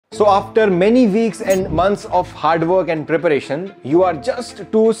So after many weeks and months of hard work and preparation, you are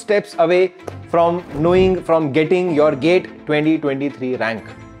just 2 steps away from getting your GATE 2023 rank.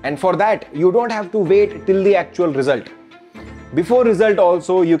 And for that, you don't have to wait till the actual result. Before result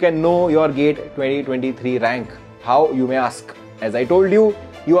also, you can know your GATE 2023 rank. How, you may ask? As I told you,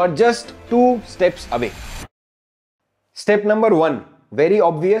 you are just 2 steps away. Step number 1, very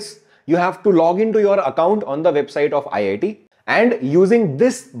obvious. You have to log into your account on the website of IIT, and using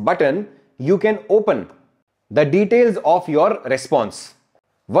this button, you can open the details of your response.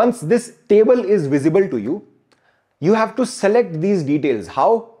 Once this table is visible to you, you have to select these details.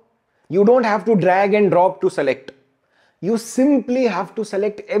 How? You don't have to drag and drop to select. You simply have to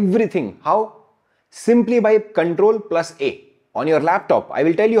select everything. How? Simply by Ctrl plus A. On your laptop, I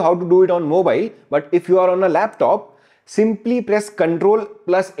will tell you how to do it on mobile, but if you are on a laptop, simply press Ctrl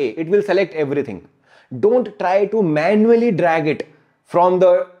plus A. It will select everything. Don't try to manually drag it from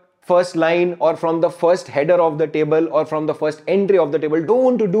the first line or from the first header of the table or from the first entry of the table.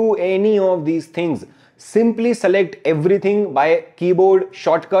 Don't do any of these things. Simply select everything by keyboard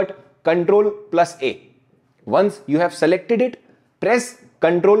shortcut Ctrl plus A. Once you have selected it, press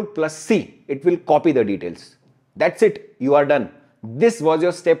Ctrl plus C. It will copy the details. That's it. You are done. This was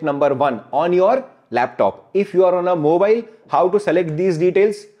your step number 1 on your laptop. If you are on a mobile, how to select these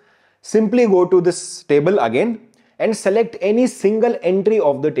details? Simply go to this table again and select any single entry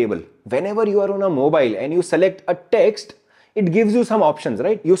of the table. Whenever you are on a mobile and you select a text, it gives you some options,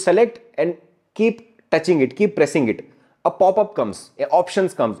 right? You select and keep touching it, keep pressing it. A pop-up comes,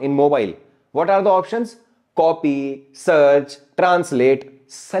 options comes in mobile. What are the options? Copy, search, translate,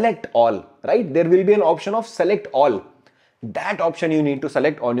 select all, right? There will be an option of select all. That option you need to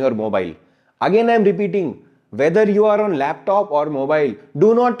select on your mobile. Again, I am repeating, whether you are on laptop or mobile,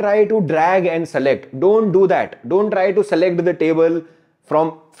 do not try to drag and select. Don't do that. Don't try to select the table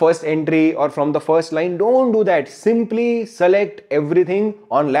from first entry or from the first line. Don't do that. Simply select everything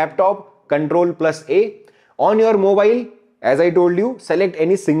on laptop, Ctrl plus A. On your mobile, as I told you, select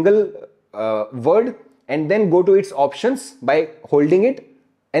any single word and then go to its options by holding it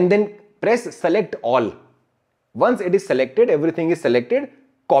and then press select all. Once it is selected, everything is selected,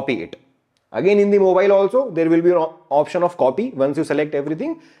 copy it. Again, in the mobile also, there will be an option of copy once you select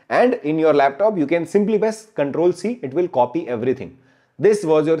everything, and in your laptop, you can simply press Ctrl C, it will copy everything. This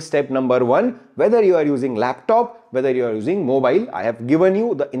was your step number 1. Whether you are using laptop, whether you are using mobile, I have given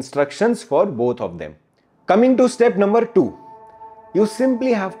you the instructions for both of them. Coming to step number 2, you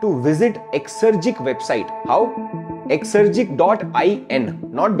simply have to visit Exergic website. How?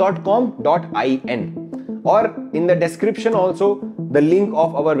 Exergic.in, not .com, .in. Or in the description also, the link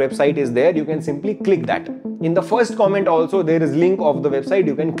of our website is there. You can simply click that. In the first comment also, there is link of the website.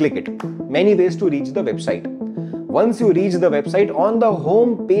 You can click it. Many ways to reach the website. Once you reach the website, on the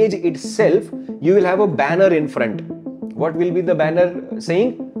home page itself, you will have a banner in front. What will be the banner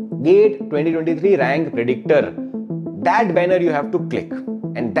saying? GATE 2023 rank predictor. That banner you have to click,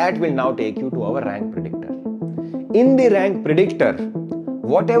 and that will now take you to our rank predictor. In the rank predictor,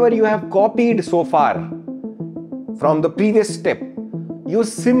 whatever you have copied so far from the previous step, you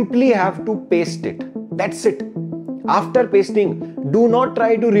simply have to paste it. That's it. After pasting, do not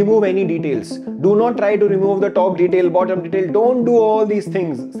try to remove any details. Do not try to remove the top detail, bottom detail. Don't do all these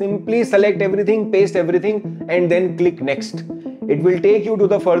things. Simply select everything, paste everything, and then click next. It will take you to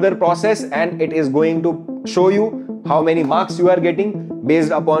the further process, and it is going to show you how many marks you are getting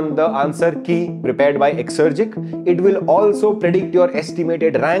based upon the answer key prepared by Exergic. It will also predict your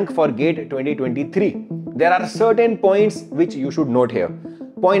estimated rank for GATE 2023. There are certain points which you should note here.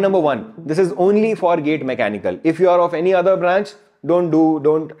 Point number 1, this is only for GATE Mechanical. If you are of any other branch,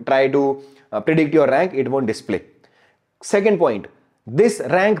 don't try to predict your rank, it won't display. Second point, this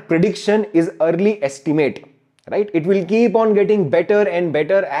rank prediction is early estimate, right? It will keep on getting better and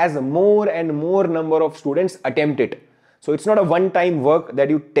better as more and more number of students attempt it. So it's not a one-time work that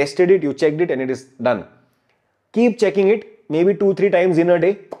you tested it, you checked it and it is done. Keep checking it, maybe 2-3 times in a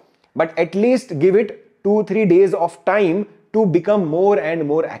day, but at least give it 2-3 days of time to become more and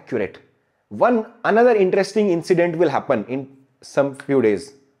more accurate. Another interesting incident will happen in some few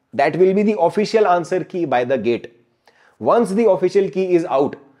days. That will be the official answer key by the GATE. Once the official key is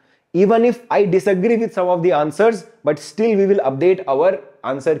out, even if I disagree with some of the answers, but still we will update our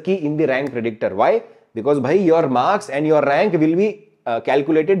answer key in the rank predictor. Why? Because your marks and your rank will be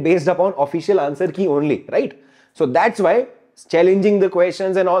calculated based upon official answer key only, right? So that's why challenging the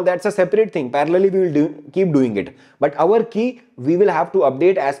questions and all, that's a separate thing. Parallelly, we will keep doing it. But our key, we will have to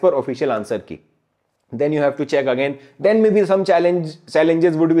update as per official answer key. Then you have to check again. Then maybe some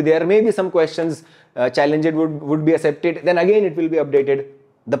challenges would be there. Maybe some questions challenged would be accepted. Then again, it will be updated.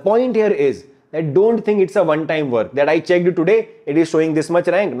 The point here is that don't think it's a one-time work, that I checked today, it is showing this much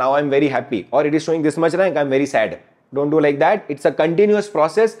rank, now I'm very happy, or it is showing this much rank, I'm very sad. Don't do like that. It's a continuous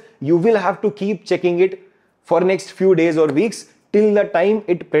process. You will have to keep checking it for next few days or weeks till the time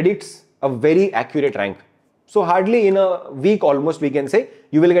it predicts a very accurate rank. So hardly in a week almost we can say,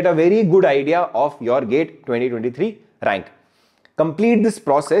 you will get a very good idea of your GATE 2023 rank. Complete this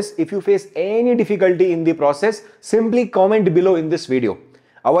process. If you face any difficulty in the process, simply comment below in this video.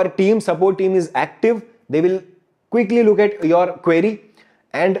 Our support team is active. They will quickly look at your query,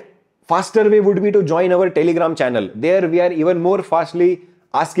 and faster way would be to join our Telegram channel. There we are even more fastly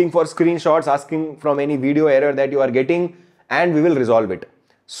asking for screenshots, asking from any video error that you are getting, and we will resolve it.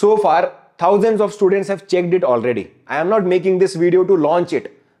 So far, thousands of students have checked it already. I am not making this video to launch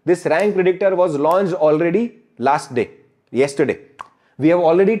it. This rank predictor was launched already yesterday. We have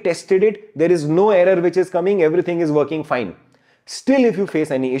already tested it. There is no error which is coming. Everything is working fine. Still, if you face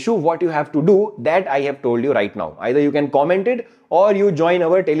any issue, what you have to do, that I have told you right now. Either you can comment it or you join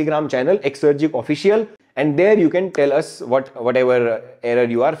our Telegram channel, Exergic Official, and there you can tell us whatever error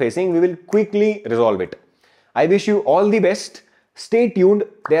you are facing. We will quickly resolve it. I wish you all the best. Stay tuned.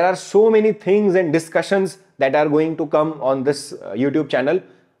 There are so many things and discussions that are going to come on this YouTube channel.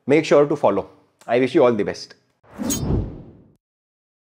 Make sure to follow. I wish you all the best.